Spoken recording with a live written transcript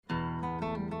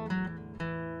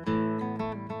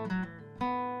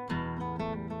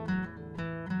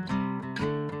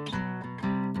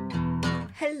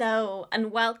Hello,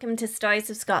 and welcome to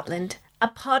Stories of Scotland, a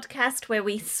podcast where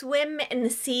we swim in the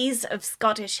seas of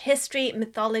Scottish history,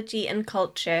 mythology, and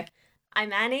culture.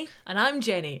 I'm Annie. And I'm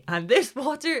Jenny, and this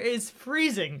water is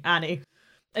freezing, Annie.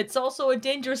 It's also a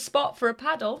dangerous spot for a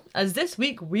paddle, as this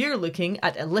week we're looking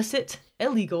at illicit,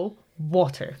 illegal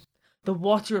water. The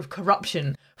water of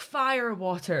corruption, fire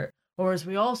water, or as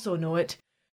we also know it,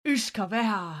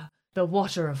 Uiscavea, the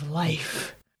water of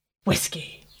life.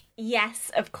 Whiskey. Yes,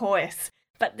 of course.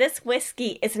 But this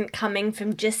whiskey isn't coming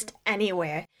from just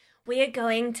anywhere. We're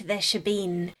going to the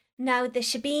Shebeen. Now, the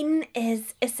Shebeen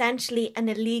is essentially an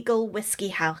illegal whiskey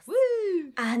house.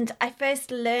 Woo! And I first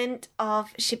learnt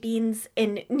of Shebeens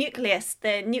in Nucleus,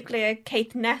 the Nuclear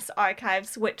Caithness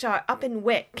archives, which are up in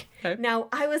Wick. Okay. Now,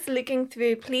 I was looking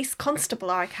through police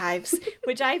constable archives,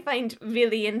 which I find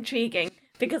really intriguing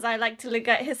because I like to look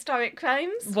at historic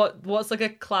crimes. What's like a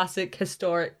classic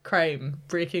historic crime?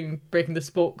 Breaking the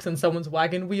spokes on someone's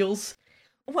wagon wheels?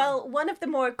 Well, one of the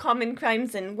more common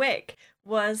crimes in Wick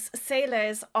was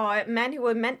sailors or men who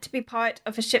were meant to be part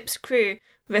of a ship's crew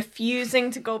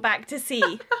refusing to go back to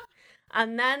sea.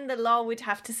 And then the law would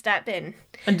have to step in.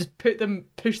 And just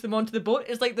push them onto the boat?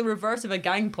 It's like the reverse of a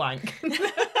gangplank.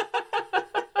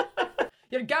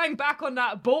 You're gang back on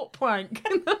that boat plank.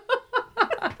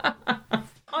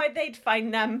 Or they'd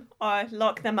find them or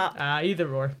lock them up.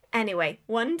 Either or. Anyway,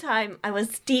 one time I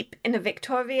was deep in a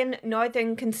Victorian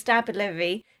Northern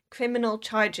Constabulary criminal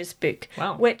charges book,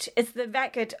 Wow. which is the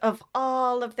record of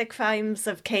all of the crimes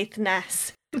of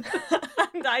Caithness.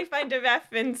 And I found a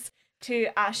reference to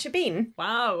Shebeen.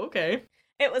 Wow, okay.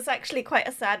 It was actually quite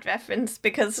a sad reference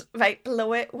because right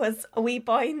below it was a wee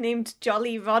boy named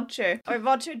Jolly Roger, or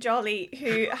Roger Jolly,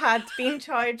 who had been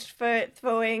charged for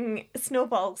throwing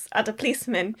snowballs at a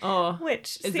policeman, Oh,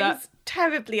 which is seems that-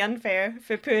 terribly unfair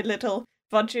for poor little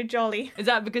Roger Jolly. Is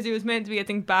that because he was meant to be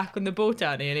getting back on the boat,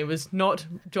 Annie, and he was not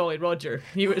Jolly Roger?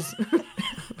 He was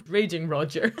Raging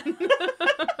Roger.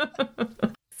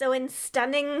 So in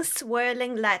stunning,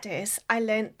 swirling letters, I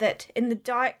learnt that in the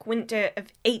dark winter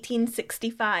of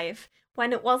 1865,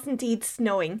 when it was indeed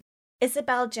snowing,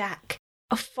 Isabel Jack,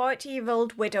 a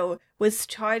 40-year-old widow, was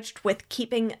charged with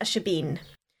keeping a shebeen.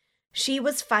 She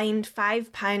was fined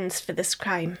 £5 for this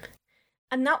crime.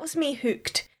 And that was me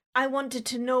hooked. I wanted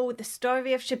to know the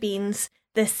story of shebeens,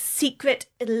 this secret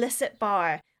illicit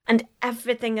bar, and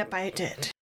everything about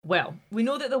it. Well, we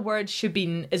know that the word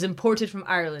shebeen is imported from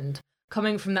Ireland,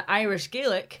 coming from the Irish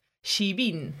Gaelic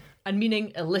shebeen, and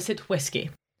meaning illicit whiskey.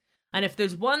 And if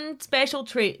there's one special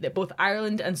trait that both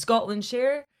Ireland and Scotland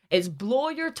share, it's blow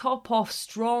your top off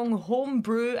strong home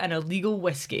brew and illegal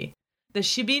whiskey. The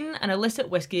shebeen and illicit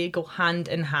whiskey go hand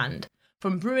in hand.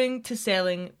 From brewing to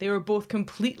selling, they were both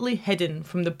completely hidden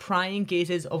from the prying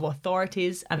gazes of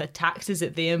authorities and the taxes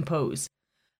that they impose.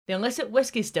 The illicit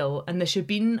whiskey still and the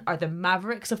shebeen are the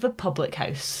mavericks of the public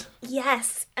house.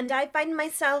 Yes, and I find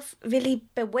myself really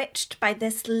bewitched by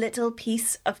this little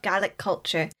piece of Gaelic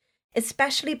culture,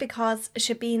 especially because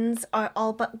shebeens are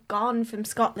all but gone from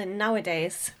Scotland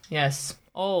nowadays. Yes,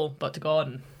 all but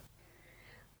gone.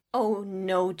 Oh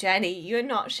no, Jenny, you're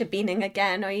not shebeening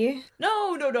again, are you?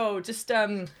 No, just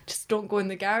don't go in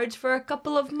the garage for a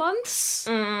couple of months.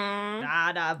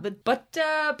 Nah,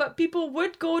 but people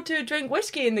would go to drink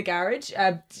whiskey in the garage,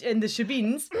 in the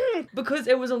shebeens, because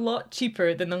it was a lot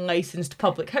cheaper than the licensed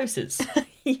public houses.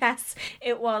 Yes,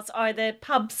 it was, or the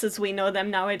pubs as we know them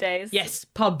nowadays. Yes,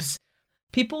 pubs.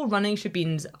 People running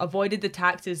shebeens avoided the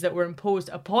taxes that were imposed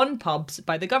upon pubs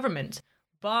by the government,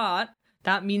 but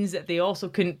that means that they also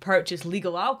couldn't purchase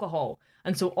legal alcohol,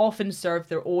 and so often served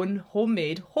their own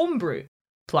homemade homebrew.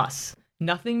 Plus,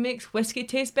 nothing makes whiskey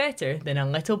taste better than a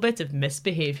little bit of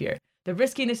misbehaviour. The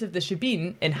riskiness of the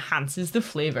shebeen enhances the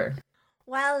flavour.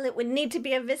 Well, it would need to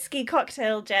be a whiskey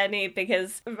cocktail, Jenny,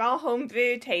 because raw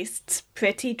homebrew tastes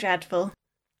pretty dreadful.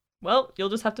 Well, you'll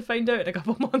just have to find out in a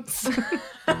couple months.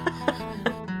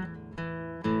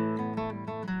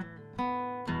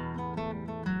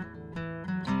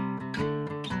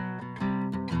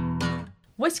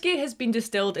 Whiskey has been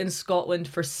distilled in Scotland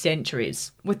for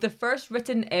centuries, with the first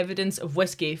written evidence of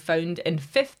whiskey found in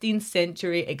 15th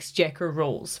century exchequer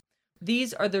rolls.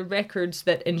 These are the records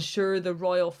that ensure the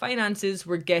royal finances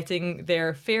were getting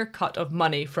their fair cut of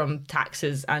money from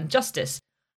taxes and justice.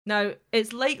 Now,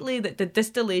 it's likely that the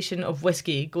distillation of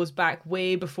whiskey goes back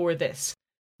way before this.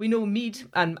 We know mead,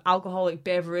 an alcoholic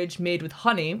beverage made with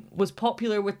honey, was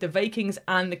popular with the Vikings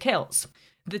and the Celts.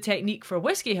 The technique for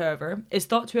whiskey, however, is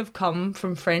thought to have come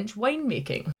from French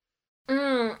winemaking.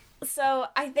 So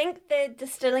I think the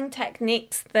distilling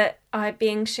techniques that are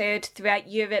being shared throughout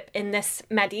Europe in this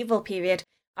medieval period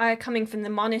are coming from the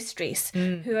monasteries,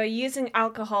 who are using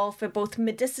alcohol for both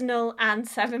medicinal and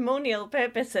ceremonial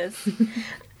purposes.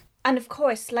 And of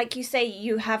course, like you say,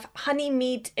 you have honey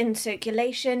mead in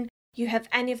circulation. You have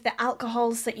any of the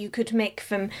alcohols that you could make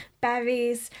from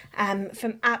berries,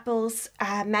 from apples.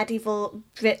 Medieval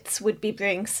Brits would be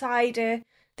brewing cider.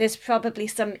 There's probably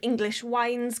some English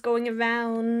wines going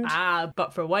around.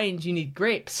 But for wines you need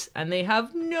grapes, and they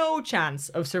have no chance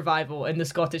of survival in the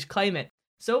Scottish climate.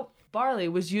 So barley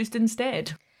was used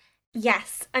instead.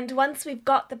 Yes, and once we've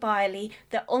got the barley,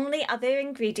 the only other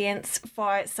ingredients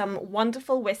for some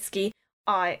wonderful whiskey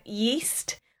are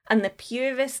yeast and the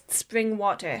purest spring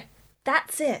water.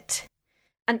 That's it.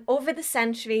 And over the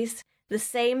centuries, the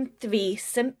same 3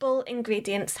 simple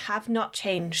ingredients have not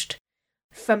changed.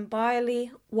 From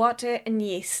barley, water and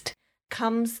yeast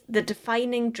comes the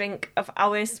defining drink of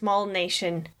our small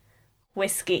nation,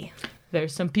 whiskey.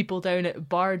 There's some people down at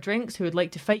Bar Drinks who would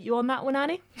like to fight you on that one,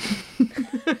 Annie.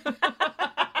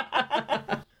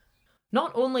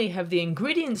 Not only have the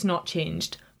ingredients not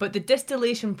changed, but the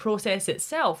distillation process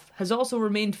itself has also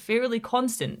remained fairly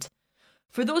constant.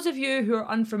 For those of you who are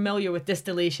unfamiliar with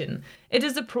distillation, it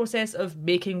is the process of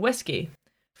making whiskey.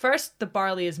 First, the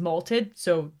barley is malted,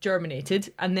 so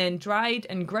germinated, and then dried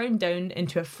and ground down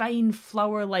into a fine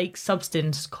flour-like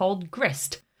substance called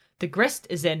grist. The grist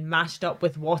is then mashed up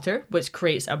with water, which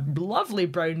creates a lovely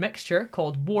brown mixture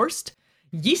called worst.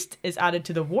 Yeast is added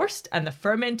to the worst, and the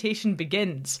fermentation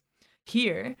begins.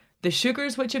 Here, the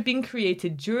sugars which have been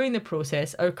created during the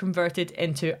process are converted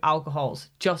into alcohols,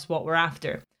 just what we're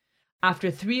after.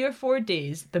 After 3 or 4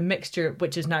 days, the mixture,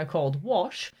 which is now called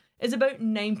wash, is about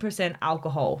 9%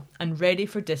 alcohol and ready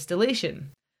for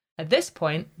distillation. At this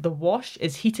point, the wash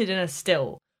is heated in a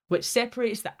still, which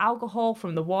separates the alcohol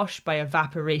from the wash by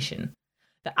evaporation.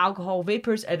 The alcohol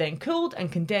vapours are then cooled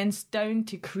and condensed down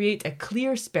to create a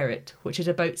clear spirit, which is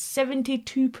about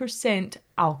 72%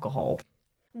 alcohol.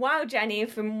 Wow, Jenny,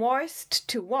 from worst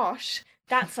to wash,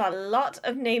 that's a lot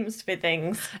of names for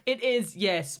things. It is,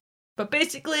 yes. But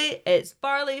basically, it's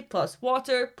barley plus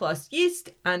water plus yeast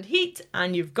and heat,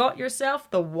 and you've got yourself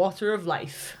the water of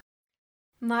life.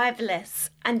 Marvellous.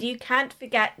 And you can't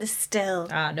forget the still.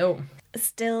 No.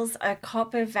 Stills are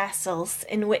copper vessels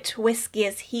in which whiskey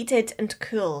is heated and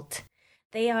cooled.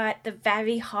 They are at the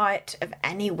very heart of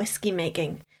any whiskey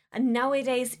making. And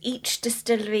nowadays, each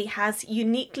distillery has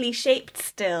uniquely shaped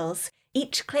stills,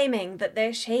 each claiming that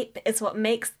their shape is what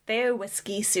makes their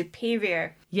whiskey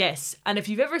superior. Yes, and if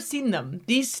you've ever seen them,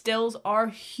 these stills are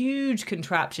huge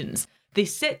contraptions. They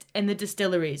sit in the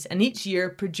distilleries and each year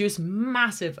produce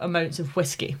massive amounts of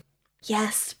whiskey.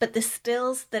 Yes, but the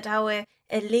stills that our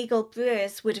illegal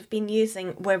brewers would have been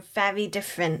using were very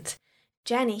different.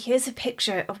 Jenny, here's a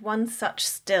picture of one such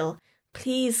still.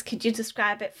 Please, could you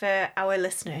describe it for our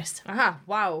listeners?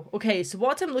 Wow. Okay, so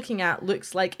what I'm looking at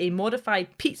looks like a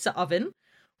modified pizza oven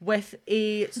with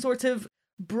a sort of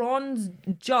bronze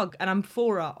jug, an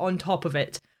amphora on top of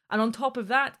it. And on top of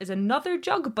that is another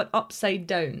jug, but upside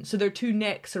down. So their 2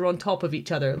 necks are on top of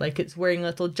each other, like it's wearing a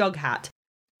little jug hat.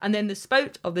 And then the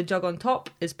spout of the jug on top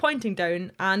is pointing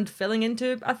down and filling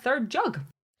into a 3rd jug.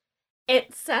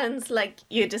 It sounds like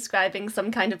you're describing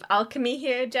some kind of alchemy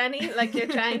here, Jenny, like you're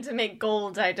trying to make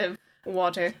gold out of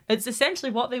water. It's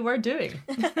essentially what they were doing.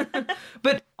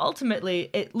 But ultimately,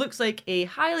 it looks like a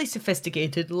highly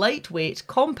sophisticated, lightweight,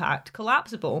 compact,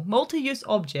 collapsible, multi-use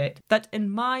object that, in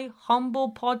my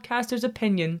humble podcaster's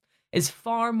opinion, is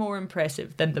far more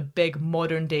impressive than the big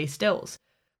modern-day stills.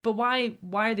 But why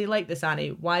are they like this, Annie?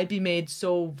 Why be made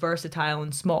so versatile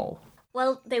and small?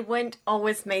 Well, they weren't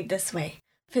always made this way.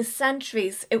 For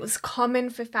centuries, it was common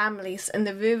for families in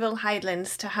the rural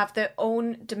Highlands to have their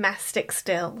own domestic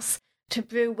stills, to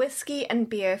brew whiskey and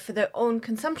beer for their own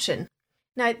consumption.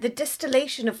 Now, the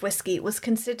distillation of whiskey was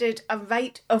considered a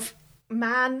right of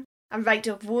man, a right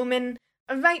of woman,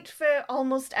 a right for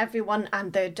almost everyone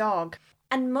and their dog.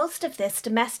 And most of this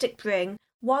domestic brewing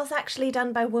was actually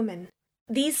done by women.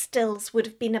 These stills would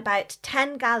have been about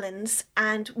 10 gallons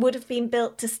and would have been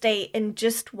built to stay in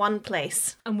just one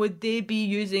place. And would they be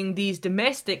using these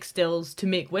domestic stills to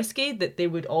make whiskey that they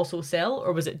would also sell,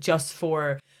 or was it just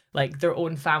for like their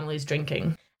own families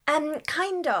drinking?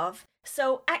 Kind of.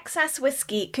 So excess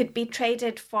whiskey could be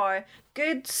traded for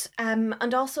goods,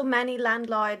 and also many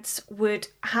landlords would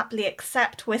happily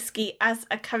accept whiskey as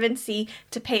a currency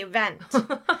to pay rent.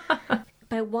 But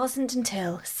it wasn't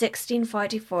until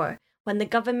 1644 when the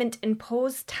government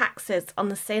imposed taxes on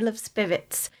the sale of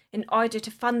spirits in order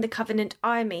to fund the Covenant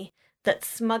Army that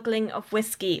smuggling of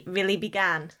whiskey really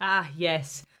began.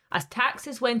 Yes. As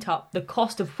taxes went up, the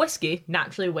cost of whiskey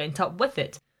naturally went up with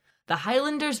it. The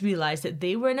Highlanders realised that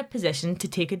they were in a position to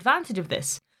take advantage of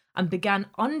this and began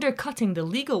undercutting the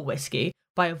legal whisky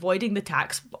by avoiding the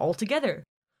tax altogether.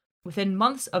 Within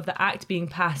months of the act being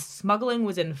passed, smuggling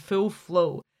was in full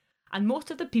flow, and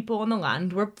most of the people on the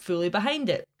land were fully behind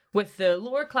it, with the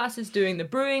lower classes doing the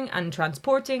brewing and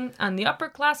transporting, and the upper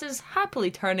classes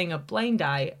happily turning a blind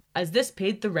eye as this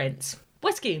paid the rents.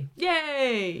 Whisky!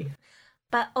 Yay!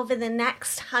 But over the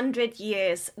next 100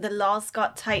 years, the laws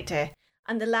got tighter,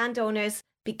 and the landowners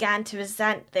began to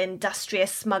resent the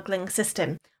industrious smuggling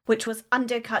system, which was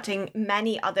undercutting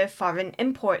many other foreign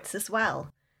imports as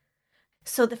well.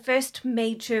 So the first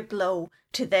major blow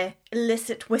to the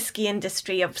illicit whisky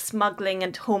industry of smuggling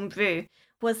and homebrew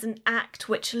was an act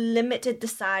which limited the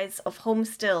size of home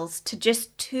stills to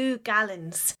just 2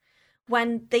 gallons,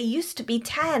 when they used to be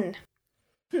 10.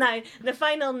 Now, the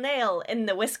final nail in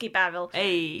the whisky barrel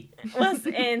was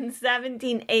in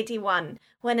 1781,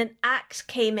 when an act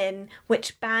came in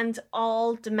which banned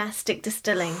all domestic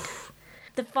distilling.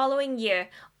 The following year,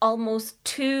 almost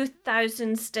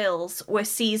 2,000 stills were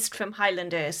seized from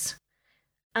Highlanders.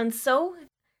 And so,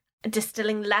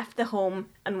 distilling left the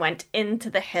home and went into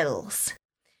the hills.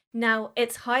 Now,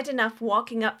 it's hard enough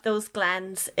walking up those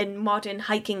glens in modern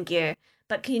hiking gear,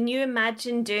 but can you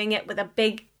imagine doing it with a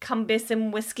big,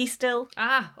 cumbersome whisky still?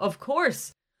 Ah, of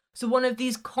course. So one of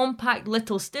these compact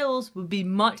little stills would be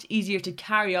much easier to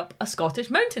carry up a Scottish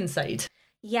mountainside.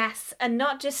 Yes, and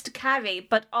not just to carry,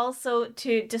 but also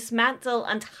to dismantle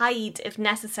and hide if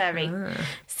necessary.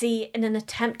 See, in an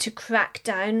attempt to crack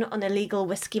down on illegal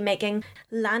whisky making,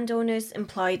 landowners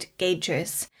employed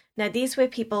gaugers. Now, these were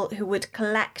people who would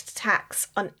collect tax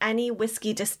on any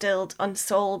whisky distilled and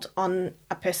sold on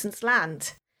a person's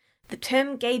land. The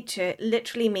term gauger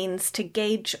literally means to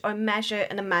gauge or measure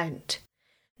an amount.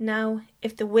 Now,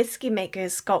 if the whisky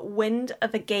makers got wind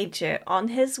of a gauger on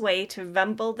his way to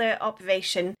rumble their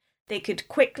operation, they could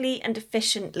quickly and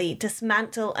efficiently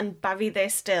dismantle and bury their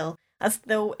still as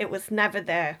though it was never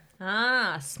there.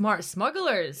 Ah, smart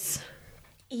smugglers.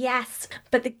 Yes,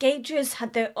 but the gaugers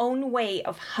had their own way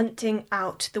of hunting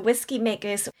out the whisky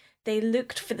makers. They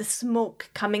looked for the smoke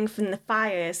coming from the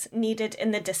fires needed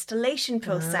in the distillation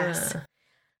process.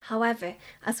 However,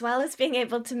 as well as being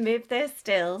able to move their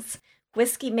stills,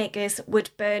 whisky makers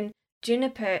would burn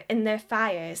juniper in their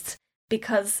fires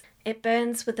because it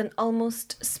burns with an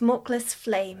almost smokeless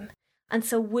flame and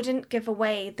so wouldn't give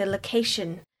away the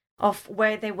location of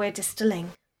where they were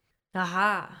distilling.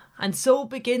 Aha! And so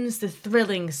begins the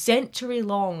thrilling,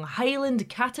 century-long Highland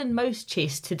cat-and-mouse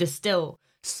chase to distill,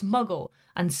 smuggle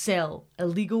and sell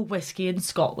illegal whisky in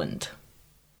Scotland.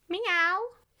 Meow!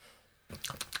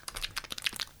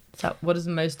 So, what does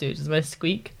a mouse do? Does a mouse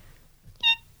squeak?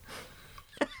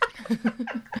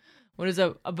 What is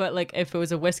a but like if it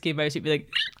was a whiskey mouse, it'd be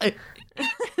like.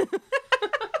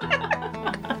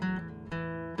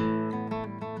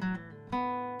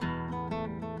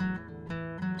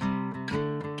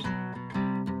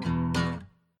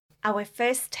 Our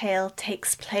first tale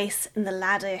takes place in the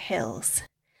Ladder Hills.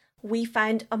 We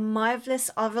found a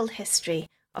marvellous oral history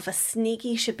of a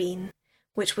sneaky shebeen,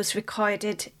 which was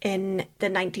recorded in the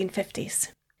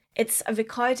 1950s. It's a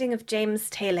recording of James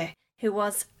Taylor, who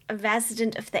was a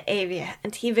resident of the area,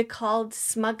 and he recalled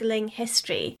smuggling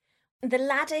history. The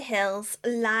Ladder Hills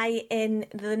lie in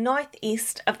the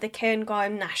northeast of the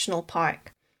Cairngorm National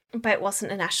Park, but it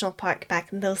wasn't a national park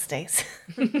back in those days.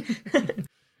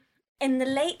 In the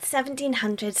late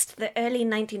 1700s to the early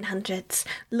 1900s,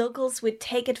 locals would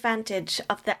take advantage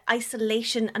of the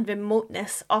isolation and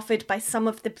remoteness offered by some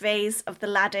of the braes of the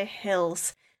Ladder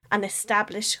Hills and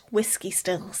establish whisky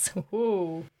stills.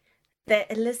 Ooh. The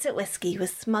illicit whisky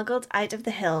was smuggled out of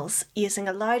the hills using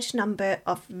a large number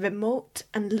of remote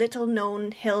and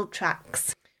little-known hill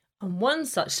tracks. And one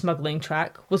such smuggling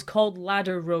track was called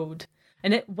Ladder Road,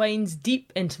 and it winds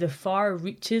deep into the far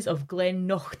reaches of Glen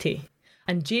Nochty.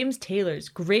 And James Taylor's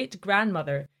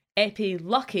great-grandmother, Eppie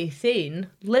Lucky Thane,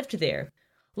 lived there.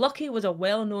 Lucky was a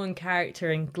well-known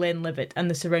character in Glenlivet and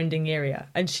the surrounding area,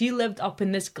 and she lived up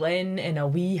in this glen in a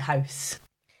wee house.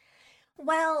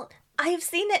 Well, I have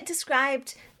seen it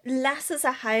described less as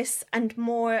a house and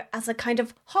more as a kind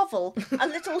of hovel, a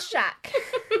little shack.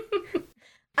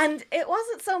 And it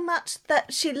wasn't so much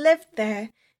that she lived there.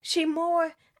 She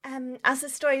more, as the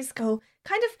stories go,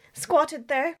 kind of squatted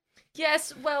there.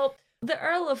 Yes, well, the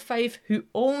Earl of Fife, who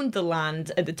owned the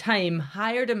land at the time,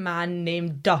 hired a man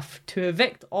named Duff to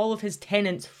evict all of his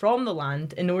tenants from the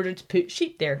land in order to put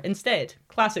sheep there instead.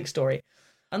 Classic story.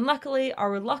 And luckily,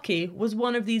 our Lucky was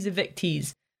one of these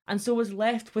evictees, and so was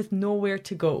left with nowhere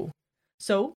to go.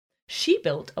 So, she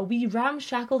built a wee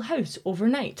ramshackle house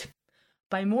overnight.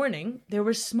 By morning, there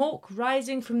was smoke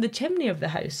rising from the chimney of the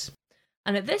house.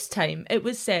 And at this time, it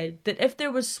was said that if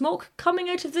there was smoke coming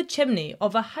out of the chimney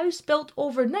of a house built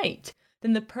overnight,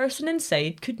 then the person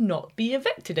inside could not be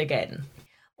evicted again.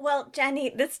 Well,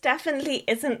 Jenny, this definitely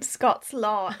isn't Scots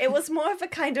law. It was more of a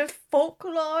kind of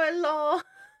folklore law.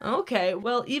 Okay,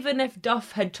 well, even if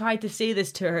Duff had tried to say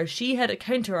this to her, she had a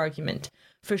counter-argument,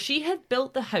 for she had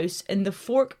built the house in the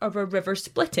fork of a river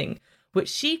splitting, which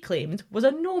she claimed was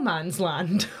a no man's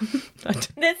land.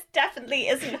 This definitely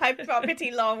isn't how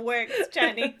property law works,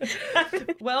 Jenny.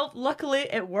 Well, luckily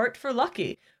it worked for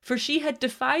Lucky, for she had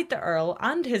defied the Earl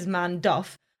and his man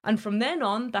Duff, and from then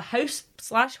on the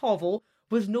house/hovel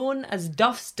was known as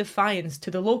Duff's Defiance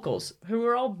to the locals, who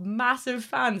were all massive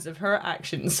fans of her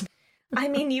actions. I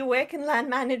mean, you work in land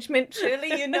management.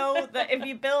 Surely you know that if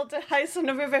you build a house on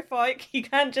a river fork, you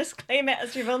can't just claim it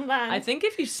as your own land. I think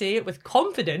if you say it with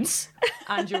confidence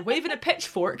and you're waving a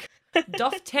pitchfork,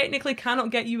 Duff technically cannot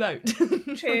get you out.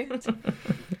 True.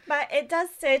 But it does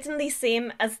certainly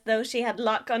seem as though she had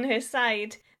luck on her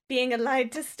side, being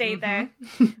allowed to stay there.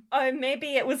 Or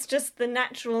maybe it was just the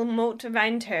natural moat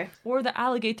around her. Or the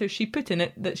alligator she put in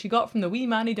it that she got from the wee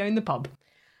manny down the pub.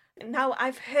 Now,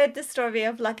 I've heard the story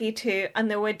of Lucky too, and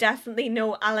there were definitely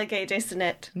no alligators in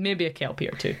it. Maybe a kelpie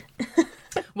or two.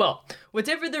 Well,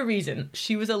 whatever the reason,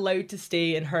 she was allowed to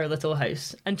stay in her little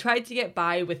house and tried to get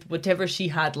by with whatever she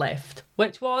had left,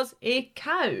 which was a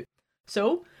cow.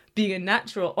 So, being a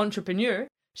natural entrepreneur,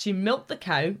 she milked the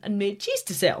cow and made cheese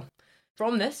to sell.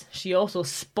 From this, she also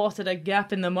spotted a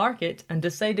gap in the market and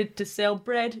decided to sell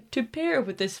bread to pair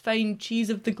with this fine cheese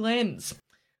of the Glens.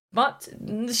 But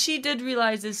she did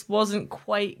realise this wasn't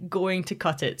quite going to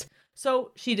cut it.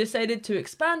 So she decided to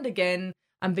expand again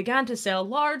and began to sell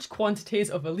large quantities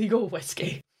of illegal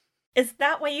whiskey. Is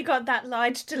that why you got that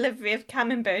large delivery of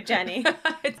camembert, Jenny?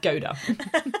 It's Gouda.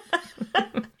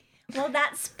 Well,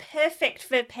 that's perfect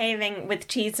for pairing with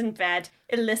cheese and bread.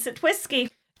 Illicit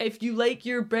whiskey. If you like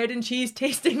your bread and cheese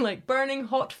tasting like burning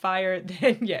hot fire,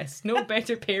 then yes, no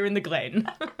better pair in the Glen.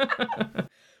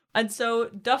 And so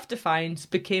Duff Defiance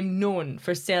became known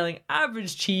for selling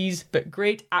average cheese but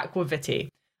great aquavitae,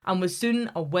 and was soon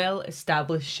a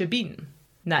well-established shebeen.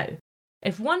 Now,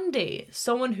 if one day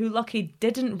someone who Lucky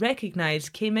didn't recognise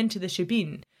came into the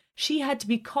shebeen, she had to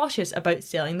be cautious about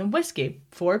selling them whiskey,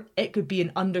 for it could be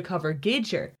an undercover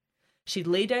gauger. She'd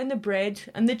lay down the bread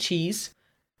and the cheese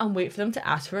and wait for them to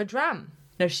ask for a dram.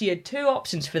 Now, she had two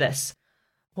options for this.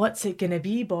 What's it gonna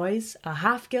be, boys? A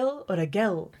half gill or a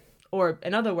gill? Or,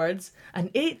 in other words,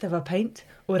 an eighth of a pint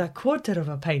or a quarter of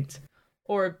a pint.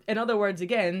 Or, in other words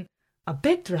again, a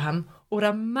big dram or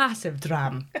a massive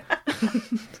dram.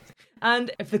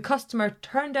 And if the customer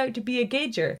turned out to be a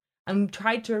gauger and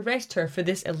tried to arrest her for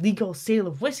this illegal sale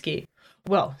of whiskey,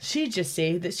 well, she'd just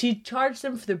say that she'd charged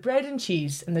them for the bread and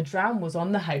cheese and the dram was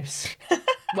on the house.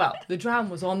 Well, the dram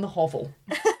was on the hovel.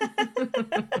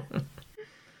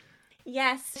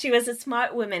 Yes, she was a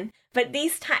smart woman, but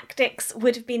these tactics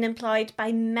would have been employed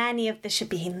by many of the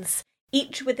shebeens,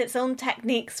 each with its own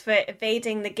techniques for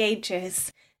evading the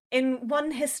gaugers. In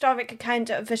one historic account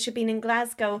of a shebeen in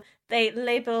Glasgow, they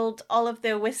labelled all of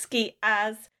their whiskey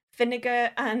as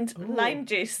vinegar and lime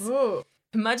juice. Oh.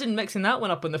 Imagine mixing that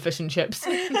one up on the fish and chips. So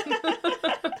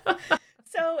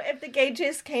if the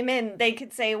gaugers came in, they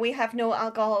could say, we have no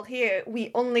alcohol here,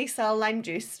 we only sell lime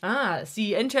juice. Ah,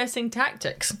 see, interesting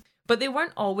tactics. But they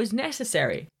weren't always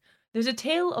necessary. There's a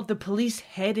tale of the police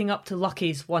heading up to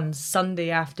Lucky's one Sunday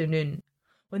afternoon.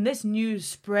 When this news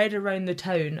spread around the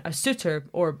town, a suitor,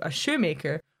 or a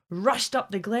shoemaker, rushed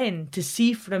up the glen to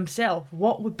see for himself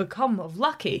what would become of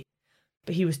Lucky.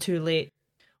 But he was too late.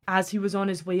 As he was on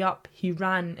his way up, he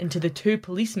ran into the two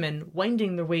policemen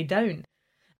winding their way down.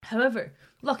 However,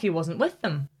 Lucky wasn't with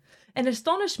them. In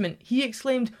astonishment, he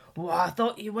exclaimed, "Well, I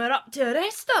thought you were up to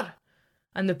arrest her."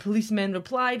 And the policemen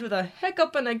replied with a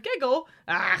hiccup and a giggle,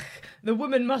 "Ah, the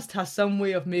woman must have some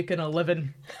way of making a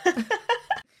living."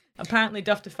 Apparently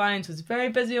Duff Defiance was very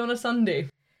busy on a Sunday.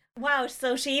 Wow,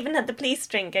 so she even had the police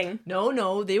drinking.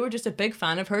 No, they were just a big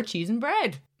fan of her cheese and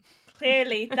bread.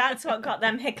 Clearly, that's what got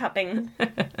them hiccuping.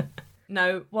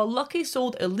 Now, while Lucky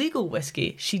sold illegal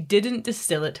whiskey, she didn't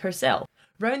distill it herself.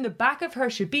 Round the back of her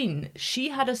shebeen, she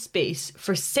had a space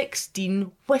for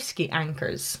 16 whiskey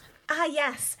anchors. Ah,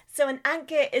 yes. So an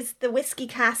anchor is the whiskey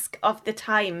cask of the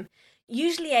time,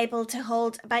 usually able to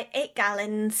hold about 8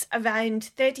 gallons, around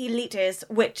 30 litres,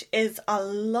 which is a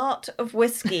lot of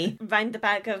whiskey round the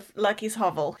back of Lucky's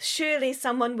hovel. Surely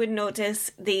someone would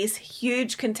notice these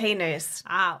huge containers.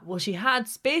 Ah, well, she had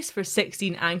space for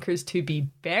 16 anchors to be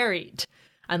buried.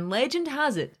 And legend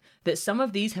has it that some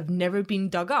of these have never been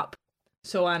dug up.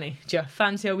 So Annie, do you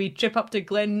fancy a wee trip up to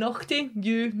Glenorchy?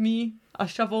 You, me, a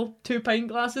shovel, 2 pint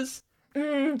glasses?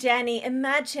 Jenny,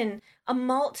 imagine a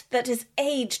malt that is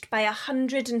aged by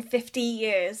 150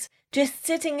 years, just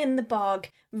sitting in the bog,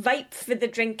 ripe for the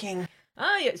drinking.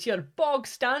 Aye, it's your bog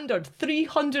standard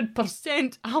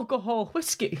 300% alcohol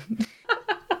whiskey.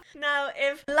 Now,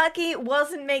 if Lucky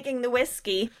wasn't making the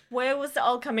whiskey, where was it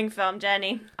all coming from,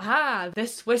 Jenny?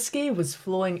 This whiskey was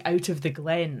flowing out of the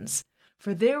glens,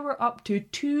 for there were up to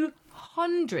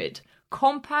 200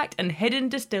 compact and hidden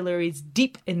distilleries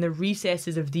deep in the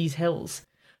recesses of these hills.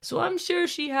 So I'm sure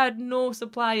she had no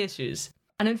supply issues.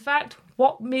 And in fact,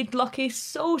 what made Lucky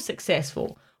so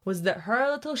successful was that her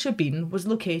little shebeen was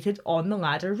located on the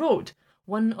Ladder Road,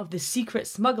 one of the secret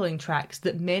smuggling tracks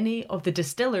that many of the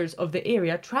distillers of the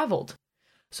area travelled.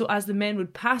 So as the men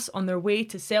would pass on their way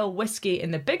to sell whiskey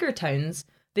in the bigger towns,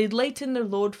 they'd lighten their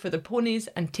load for the ponies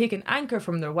and take an anchor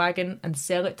from their wagon and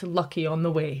sell it to Lucky on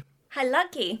the way. Hi,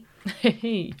 Lucky.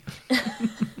 Hey.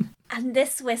 And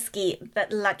this whiskey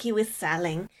that Lucky was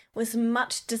selling was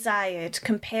much desired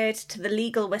compared to the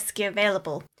legal whiskey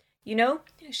available. You know,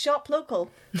 shop local.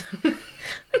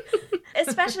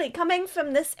 Especially coming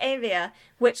from this area,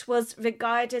 which was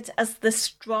regarded as the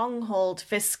stronghold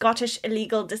for Scottish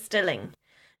illegal distilling.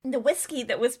 The whiskey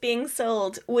that was being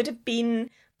sold would have been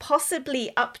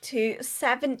possibly up to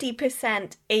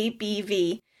 70%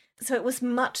 ABV, so it was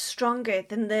much stronger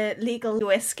than the legal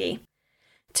whiskey.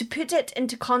 To put it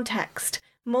into context,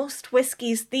 most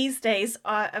whiskies these days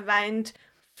are around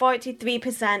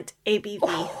 43% ABV.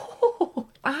 Oh,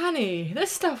 Annie,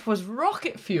 this stuff was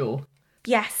rocket fuel.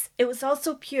 Yes, it was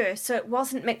also pure, so it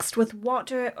wasn't mixed with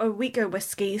water or weaker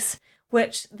whiskies,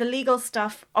 which the legal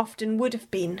stuff often would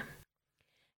have been.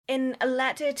 In a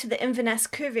letter to the Inverness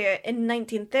Courier in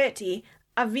 1930,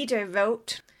 a reader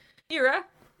wrote, Ira,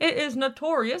 it is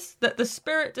notorious that the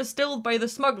spirit distilled by the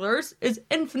smugglers is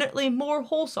infinitely more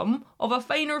wholesome, of a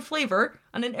finer flavour,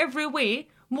 and in every way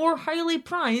more highly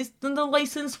prized than the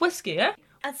licensed whiskey, eh?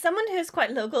 As someone who's quite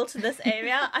local to this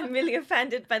area, I'm really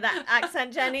offended by that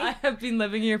accent, Jenny. I have been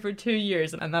living here for 2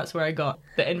 years, and that's where I got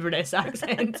the Inverness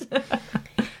accent.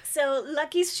 So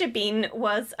Lucky's Shebeen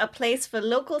was a place for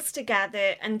locals to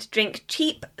gather and drink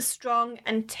cheap, strong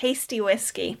and tasty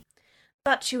whiskey.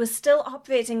 But she was still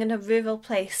operating in a rural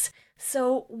place,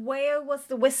 so where was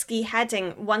the whiskey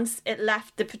heading once it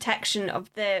left the protection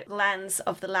of the lands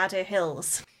of the Ladder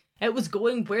Hills? It was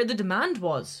going where the demand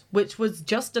was, which was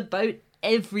just about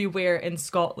everywhere in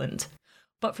Scotland.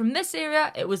 But from this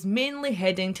area, it was mainly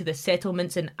heading to the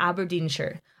settlements in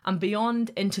Aberdeenshire and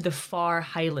beyond into the far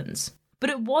Highlands. But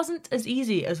it wasn't as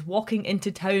easy as walking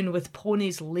into town with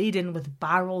ponies laden with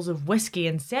barrels of whiskey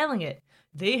and selling it.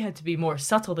 They had to be more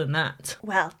subtle than that.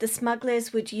 Well, the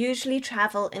smugglers would usually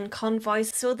travel in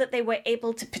convoys so that they were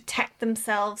able to protect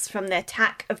themselves from the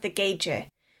attack of the gauger.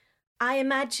 I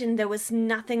imagine there was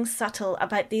nothing subtle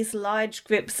about these large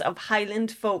groups of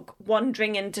Highland folk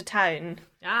wandering into town.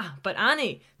 But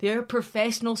Annie, they're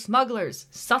professional smugglers.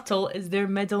 Subtle is their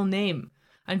middle name.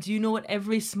 And do you know what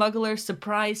every smuggler's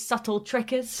surprise subtle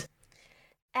trick is?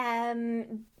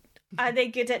 Are they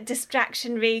good at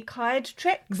distraction-ray card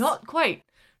tricks? Not quite.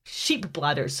 Sheep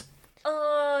bladders.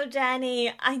 Oh,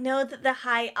 Danny, I know that the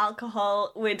high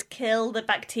alcohol would kill the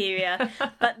bacteria,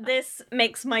 but this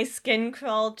makes my skin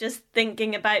crawl just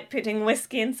thinking about putting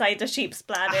whiskey inside a sheep's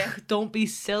bladder. Don't be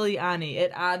silly, Annie.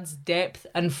 It adds depth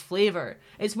and flavour.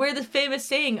 It's where the famous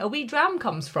saying, a wee dram,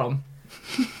 comes from.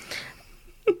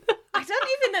 I don't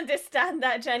even understand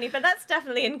that, Jenny, but that's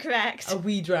definitely incorrect. A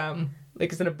wee dram.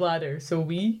 Like it's in a bladder, so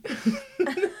wee.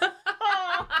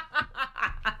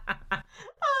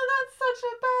 Such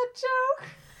a bad joke.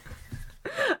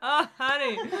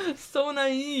 Honey, so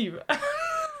naive.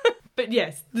 But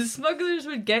yes, the smugglers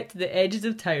would get to the edges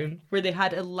of town where they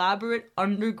had elaborate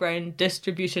underground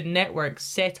distribution networks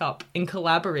set up in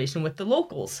collaboration with the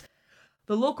locals.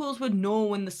 The locals would know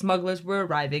when the smugglers were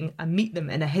arriving and meet them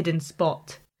in a hidden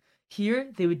spot.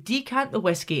 Here, they would decant the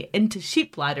whiskey into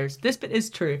sheep bladders, this bit is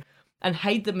true, and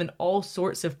hide them in all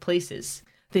sorts of places.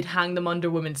 They'd hang them under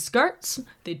women's skirts,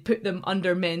 they'd put them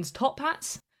under men's top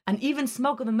hats, and even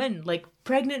smuggle them in like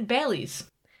pregnant bellies.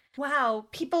 Wow,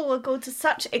 people will go to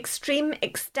such extreme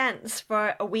extents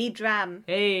for a wee dram.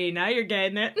 Hey, now you're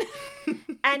getting it.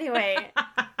 Anyway,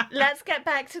 let's get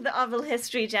back to the oral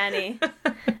history, Jenny.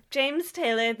 James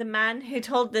Taylor, the man who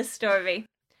told this story,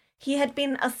 he had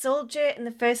been a soldier in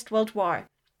the First World War.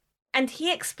 And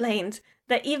he explained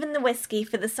that even the whiskey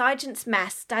for the sergeant's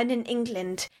mess down in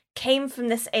England came from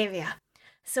this area.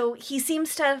 So he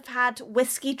seems to have had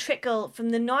whiskey trickle from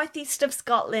the northeast of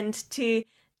Scotland to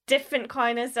different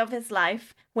corners of his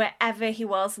life wherever he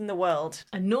was in the world.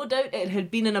 And no doubt it had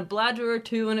been in a bladder or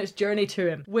two on its journey to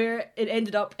him, where it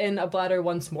ended up in a bladder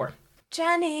once more.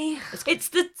 Jenny. It's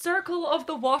the circle of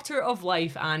the water of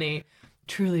life, Annie.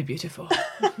 Truly beautiful.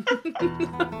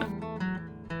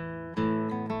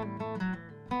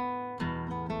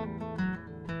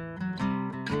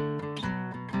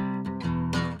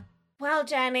 Well,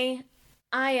 Jenny,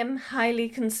 I am highly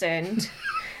concerned.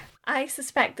 I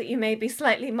suspect that you may be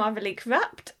slightly morally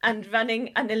corrupt and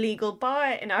running an illegal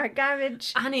bar in our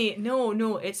garage. Annie,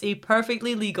 no, it's a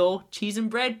perfectly legal cheese and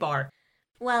bread bar.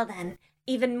 Well then,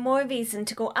 even more reason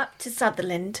to go up to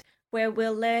Sutherland, where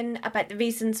we'll learn about the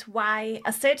reasons why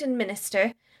a certain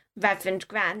minister, Reverend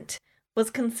Grant, was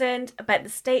concerned about the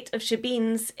state of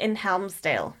shebeens in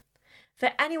Helmsdale. For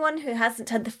anyone who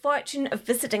hasn't had the fortune of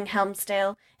visiting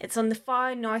Helmsdale, it's on the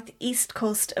far northeast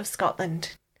coast of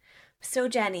Scotland. So,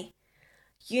 Jenny,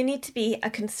 you need to be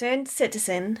a concerned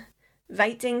citizen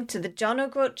writing to the John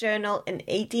O'Groat Journal in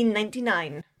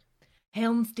 1899.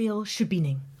 Helmsdale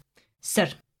Shebeening. Sir,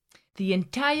 the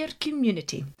entire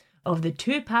community of the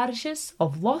two parishes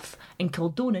of Louth and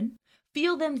Kildonan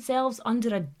feel themselves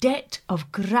under a debt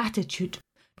of gratitude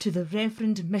to the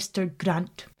Reverend Mr.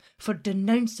 Grant for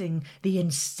denouncing the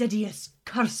insidious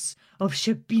curse of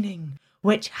shebeening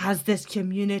which has this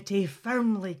community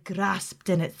firmly grasped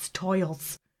in its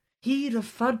toils. He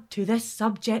referred to this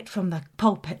subject from the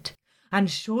pulpit and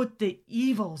showed the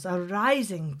evils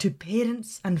arising to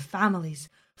parents and families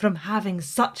from having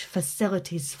such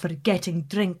facilities for getting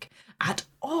drink at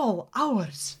all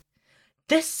hours.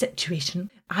 This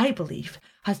situation, I believe,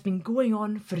 has been going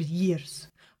on for years,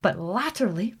 but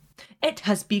latterly it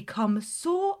has become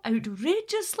so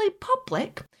outrageously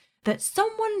public that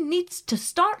someone needs to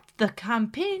start the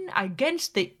campaign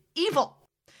against the evil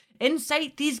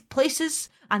inside these places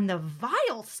and the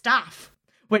vile staff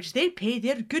which they pay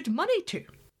their good money to.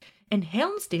 In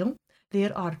Helmsdale,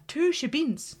 there are two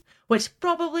shebeens which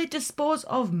probably dispose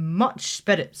of much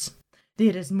spirits.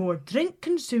 There is more drink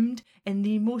consumed in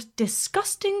the most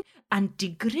disgusting and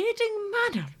degrading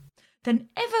manner than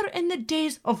ever in the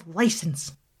days of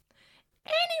licence.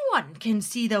 Anyone can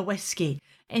see the whisky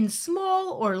in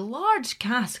small or large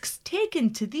casks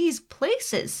taken to these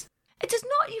places. It is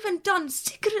not even done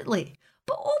secretly,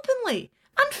 but openly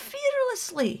and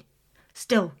fearlessly.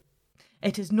 Still,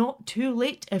 it is not too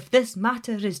late if this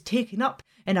matter is taken up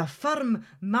in a firm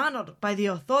manner by the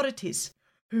authorities,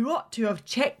 who ought to have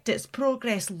checked its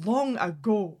progress long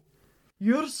ago.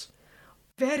 Yours,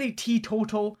 very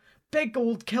teetotal, big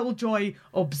old killjoy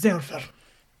observer.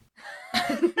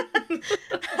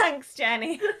 Thanks,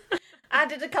 Jenny.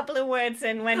 Added a couple of words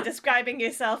in when describing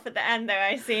yourself at the end there,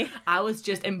 I see. I was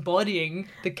just embodying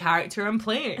the character I'm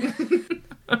playing.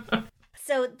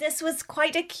 So this was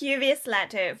quite a curious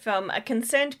letter from a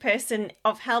concerned person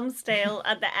of Helmsdale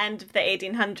at the end of the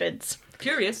 1800s.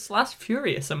 Curious /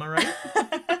 furious, am I right?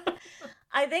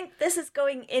 I think this is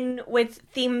going in with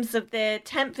themes of the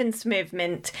temperance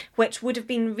movement, which would have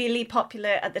been really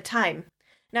popular at the time.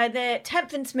 Now, the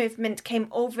temperance movement came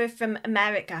over from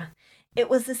America. It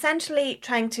was essentially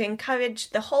trying to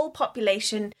encourage the whole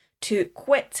population to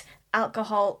quit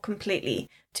alcohol completely,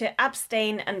 to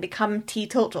abstain and become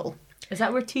teetotal. Is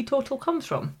that where teetotal comes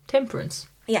from? Temperance?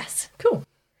 Yes. Cool.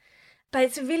 But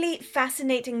it's a really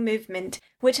fascinating movement,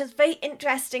 which has very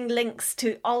interesting links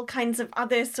to all kinds of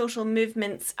other social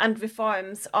movements and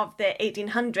reforms of the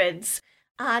 1800s.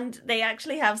 And they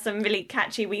actually have some really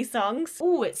catchy wee songs.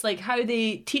 Oh, it's like how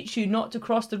they teach you not to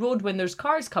cross the road when there's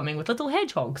cars coming with little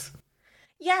hedgehogs.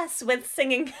 Yes, with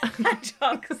singing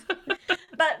hedgehogs.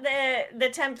 But the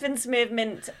temperance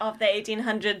movement of the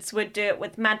 1800s would do it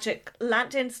with magic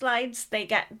lantern slides. They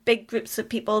get big groups of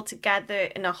people together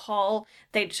in a hall.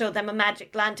 They'd show them a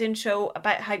magic lantern show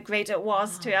about how great it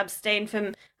was to abstain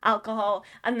from alcohol.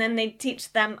 And then they'd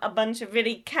teach them a bunch of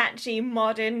really catchy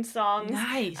modern songs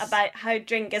about how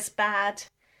drink is bad.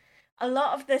 A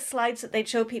lot of the slides that they'd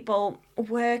show people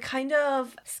were kind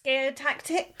of scare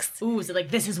tactics. Ooh, so like,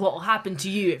 this is what will happen to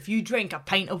you if you drink a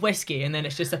pint of whiskey, and then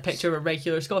it's just a picture of a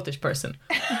regular Scottish person.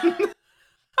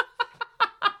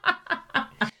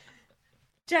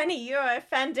 Jenny, you are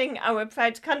offending our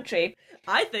proud country.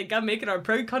 I think I'm making our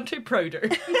proud country prouder.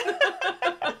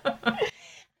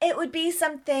 It would be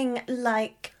something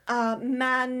like a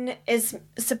man is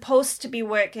supposed to be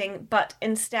working, but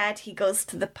instead he goes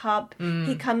to the pub.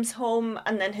 He comes home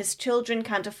and then his children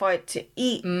can't afford to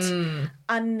eat.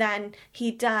 And then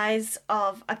he dies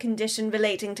of a condition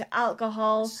relating to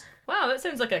alcohol. Wow, that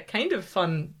sounds like a kind of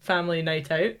fun family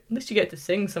night out. At least you get to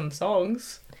sing some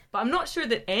songs. But I'm not sure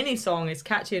that any song is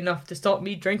catchy enough to stop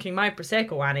me drinking my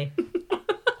Prosecco, Annie.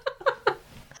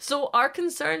 So our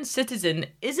concerned citizen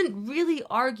isn't really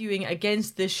arguing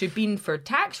against the shebeen for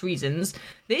tax reasons.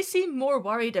 They seem more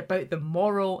worried about the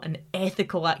moral and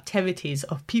ethical activities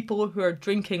of people who are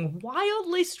drinking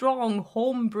wildly strong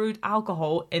home-brewed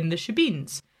alcohol in the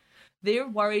shebeens. They're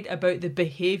worried about the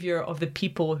behaviour of the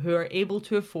people who are able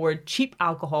to afford cheap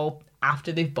alcohol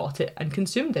after they've bought it and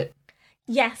consumed it.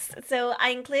 Yes, so I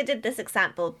included this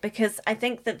example because I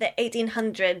think that the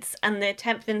 1800s and the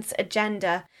temperance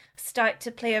agenda start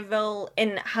to play a role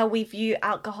in how we view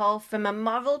alcohol from a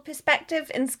moral perspective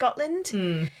in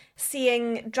Scotland,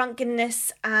 seeing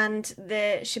drunkenness and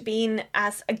the shebeen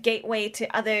as a gateway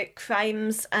to other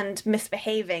crimes and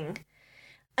misbehaving.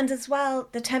 And as well,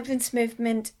 the temperance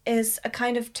movement is a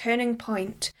kind of turning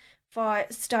point for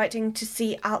starting to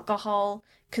see alcohol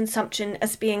consumption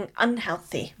as being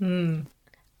unhealthy.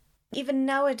 Even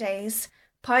nowadays,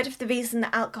 part of the reason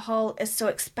that alcohol is so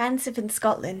expensive in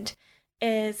Scotland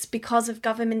is because of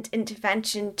government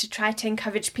intervention to try to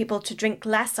encourage people to drink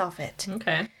less of it.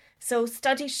 Okay. So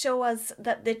studies show us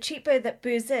that the cheaper that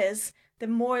booze is, the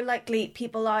more likely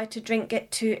people are to drink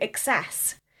it to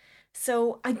excess.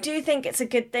 So I do think it's a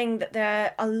good thing that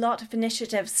there are a lot of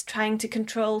initiatives trying to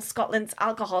control Scotland's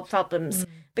alcohol problems,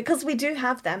 because we do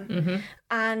have them,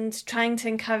 and trying to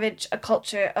encourage a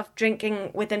culture of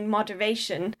drinking within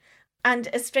moderation. And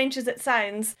as strange as it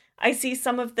sounds, I see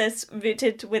some of this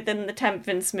rooted within the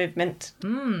temperance movement.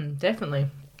 Definitely.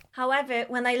 However,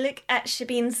 when I look at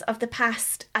shebeens of the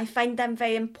past, I find them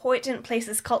very important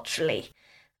places culturally.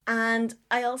 And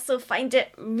I also find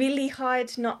it really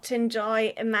hard not to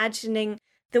enjoy imagining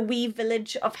the wee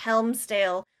village of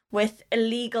Helmsdale with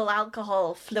illegal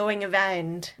alcohol flowing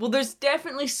around. Well, there's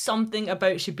definitely something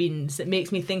about shebeens that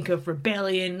makes me think of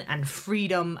rebellion and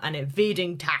freedom and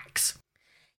evading tax.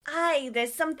 Aye,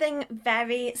 there's something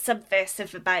very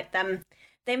subversive about them.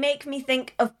 They make me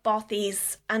think of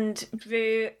bothies and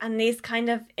brew and these kind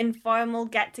of informal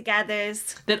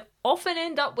get-togethers. That often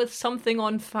end up with something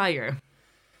on fire.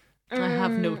 I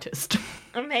have noticed.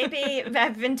 Maybe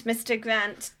Reverend Mr.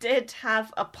 Grant did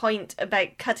have a point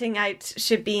about cutting out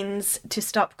shebeens to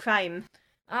stop crime.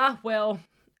 Well,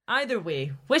 either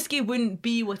way, whiskey wouldn't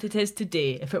be what it is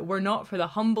today if it were not for the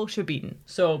humble shebeen.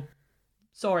 So,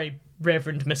 sorry,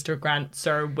 Reverend Mr. Grant,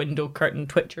 Sir Window Curtain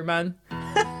Twitcher Man.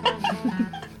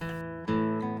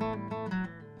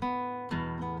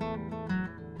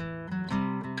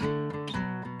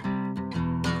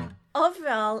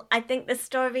 Overall, I think the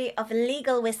story of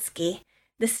illegal whiskey,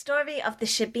 the story of the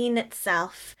shebeen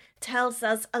itself, tells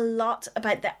us a lot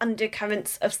about the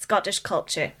undercurrents of Scottish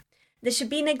culture. The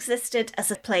shebeen existed as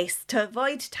a place to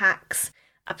avoid tax,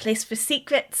 a place for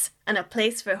secrets, and a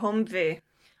place for homebrew.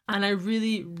 And I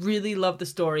really, really love the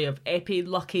story of Eppie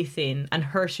Lucky Thane and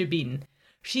her shebeen.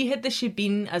 She had the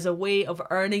shebeen as a way of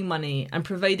earning money and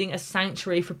providing a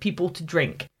sanctuary for people to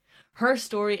drink. Her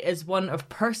story is one of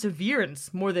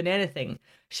perseverance more than anything.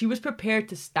 She was prepared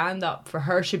to stand up for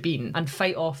her shebeen and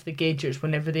fight off the gaugers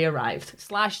whenever they arrived,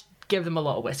 / give them a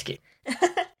lot of whiskey.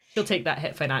 She'll take that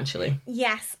hit financially.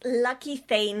 Yes, Lucky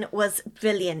Thane was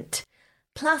brilliant.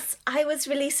 Plus, I was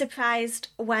really surprised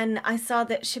when I saw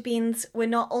that shebeens were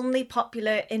not only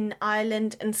popular in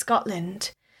Ireland and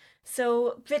Scotland.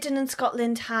 So, Britain and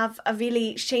Scotland have a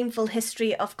really shameful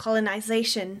history of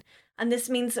colonisation, and this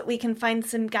means that we can find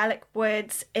some Gaelic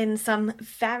words in some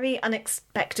very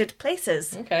unexpected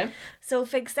places. Okay. So,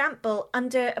 for example,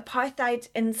 under apartheid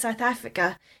in South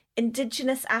Africa,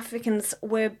 Indigenous Africans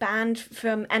were banned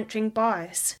from entering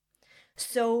bars.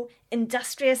 So,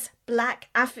 industrious black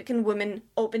African women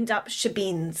opened up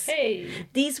shebeens. Hey!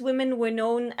 These women were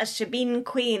known as shebeen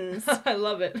queens. I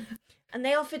love it. And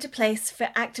they offered a place for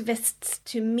activists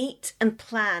to meet and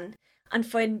plan, and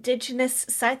for Indigenous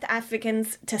South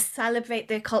Africans to celebrate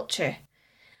their culture,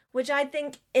 which I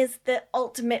think is the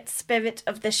ultimate spirit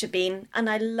of the shebeen, and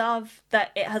I love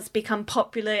that it has become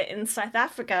popular in South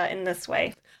Africa in this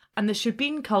way. And the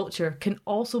shebeen culture can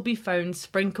also be found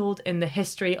sprinkled in the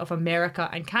history of America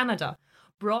and Canada,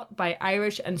 brought by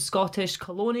Irish and Scottish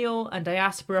colonial and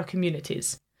diaspora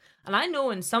communities. And I know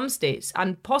in some states,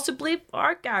 and possibly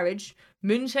our garage,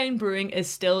 moonshine brewing is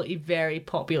still a very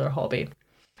popular hobby.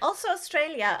 Also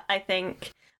Australia, I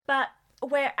think. But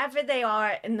wherever they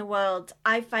are in the world,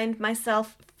 I find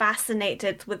myself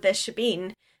fascinated with the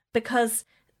shebeen because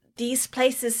these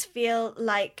places feel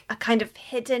like a kind of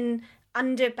hidden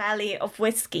underbelly of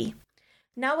whiskey.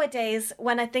 Nowadays,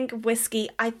 when I think of whiskey,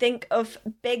 I think of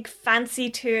big fancy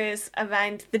tours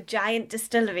around the giant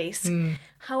distilleries.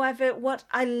 However, what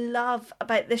I love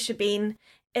about the shebeen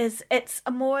is it's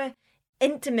a more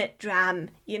intimate dram,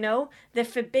 you know? The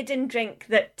forbidden drink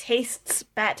that tastes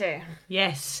better.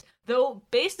 Yes, Though,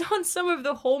 based on some of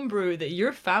the homebrew that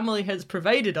your family has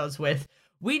provided us with,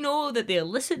 we know that the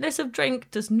illicitness of drink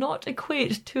does not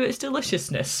equate to its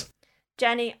deliciousness.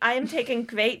 Jenny, I am taking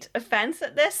great offence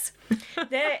at this.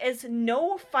 There is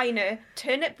no finer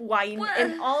turnip wine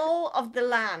in all of the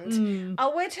land.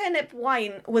 Our turnip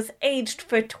wine was aged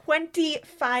for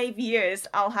 25 years,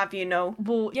 I'll have you know.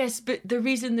 Well, yes, but the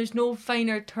reason there's no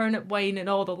finer turnip wine in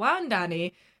all the land,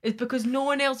 Annie, is because no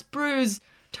one else brews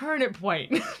turnip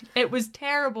wine. It was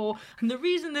terrible, and the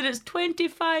reason that it's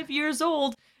 25 years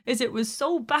old is it was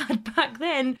so bad back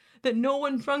then that no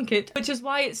one drunk it, which is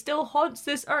why it still haunts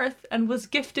this earth and was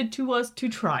gifted to us to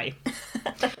try.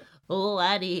 Oh,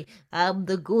 Annie, I'm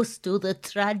the ghost of the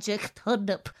tragic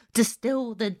turnip,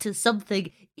 distilled into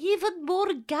something even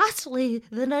more ghastly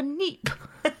than a neep.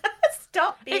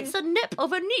 Stop being... It's a nip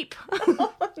of a neep.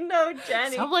 Oh, no,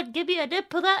 Jenny. Someone give me a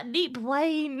nip of that neep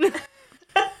wine.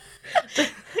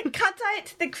 Cut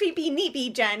out the creepy neepy,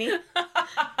 Jenny.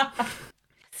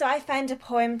 So I found a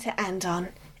poem to end on.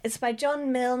 It's by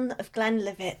John Milne of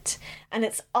Glenlivet, and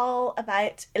it's all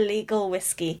about illegal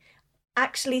whiskey,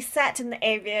 actually set in the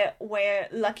area where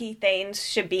Lucky Thanes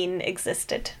Shebeen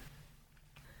existed.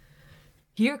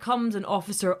 Here comes an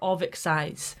officer of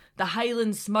excise, the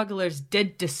Highland smugglers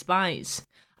did despise,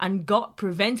 and got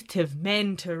preventative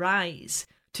men to rise,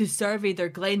 to survey their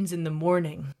glens in the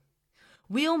morning.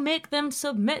 We'll make them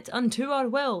submit unto our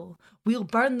will, we'll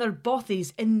burn their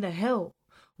bothies in the hill,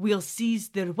 we'll seize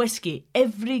their whiskey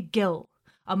every gill,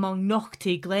 among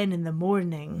Knockty Glen in the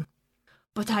morning.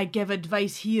 But I give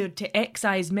advice here to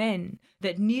excise men,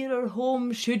 that nearer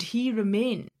home should he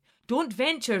remain. Don't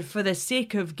venture for the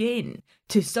sake of gain,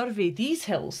 to survey these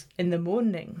hills in the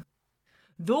morning.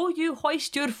 Though you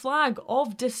hoist your flag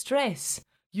of distress,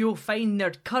 you'll find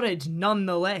their courage none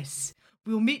the less.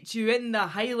 We'll meet you in the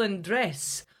Highland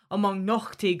dress, among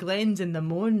Knockty Glens in the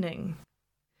morning.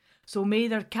 So may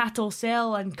their cattle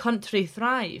sell and country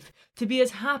thrive, to be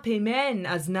as happy men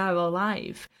as now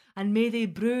alive, and may they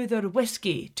brew their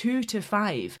whiskey 2 to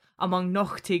 5 among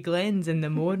Knockty Glens in the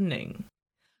morning.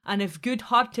 And if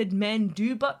good-hearted men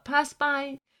do but pass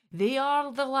by, they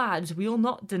are the lads we'll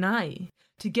not deny,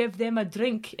 to give them a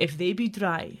drink if they be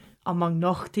dry, among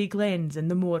Knockty Glens in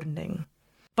the morning.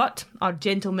 But our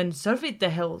gentlemen surveyed the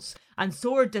hills, and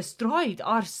sore destroyed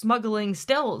our smuggling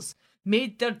stills,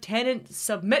 made their tenants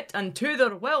submit unto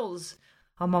their wills,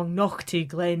 among Knockty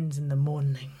Glens in the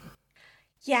morning.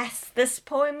 Yes, this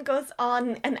poem goes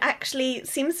on and actually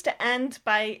seems to end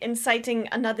by inciting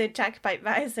another Jacobite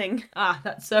rising.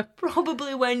 That's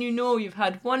probably when you know you've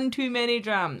had one too many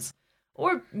drams.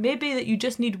 Or maybe that you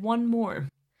just need one more.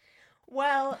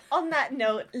 Well, on that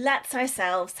note, let's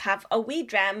ourselves have a wee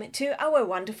dram to our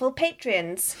wonderful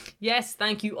patrons. Yes,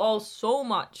 thank you all so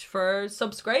much for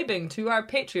subscribing to our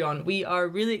Patreon. We are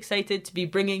really excited to be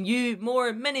bringing you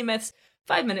more mini myths,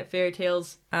 5-minute fairy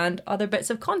tales, and other bits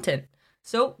of content.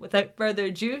 So, without further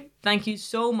ado, thank you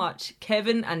so much,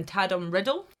 Kevin and Taddam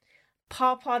Riddle.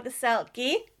 Pawpaw the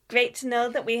Selkie. Great to know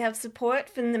that we have support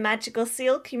from the Magical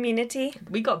Seal community.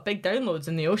 We got big downloads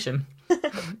in the ocean.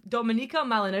 Dominika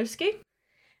Malinowski.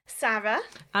 Sarah.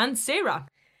 And Sarah.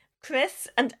 Chris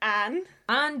and Anne.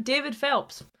 And David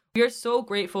Phelps. We are so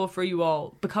grateful for you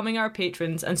all becoming our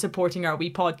patrons and supporting our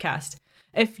wee podcast.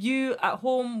 If you at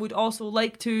home would also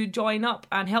like to join up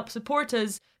and help support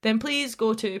us, then please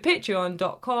go to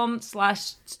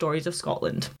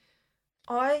patreon.com/storiesofscotland.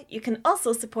 Or you can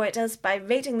also support us by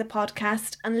rating the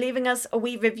podcast and leaving us a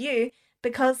wee review,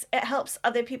 because it helps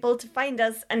other people to find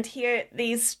us and hear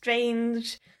these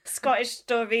strange Scottish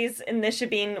stories in the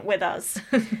Shebeen with us.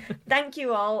 Thank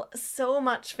you all so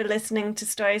much for listening to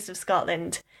Stories of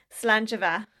Scotland. Slán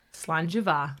Java. Slán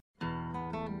Java.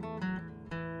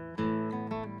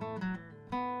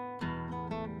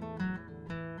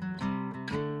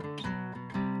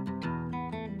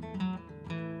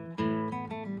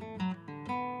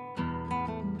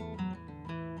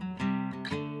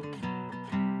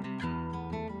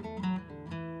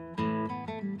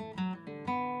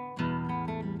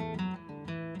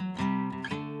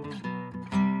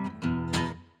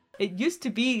 It used to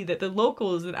be that the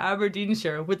locals in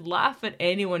Aberdeenshire would laugh at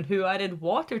anyone who added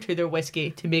water to their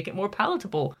whiskey to make it more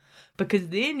palatable, because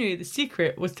they knew the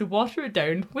secret was to water it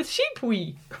down with sheep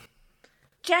wee.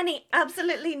 Jenny,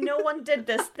 absolutely no one did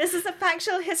this. This is a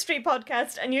factual history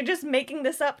podcast and you're just making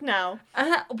this up now.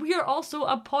 We are also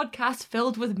a podcast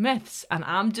filled with myths, and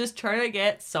I'm just trying to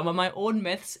get some of my own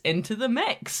myths into the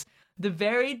mix. The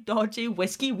very dodgy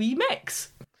whiskey wee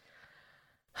mix.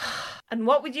 And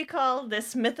what would you call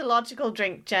this mythological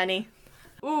drink, Jenny?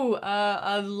 Ooh,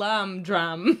 a lamb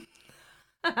dram.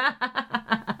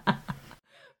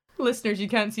 Listeners, you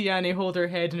can't see Annie hold her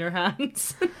head in her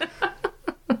hands.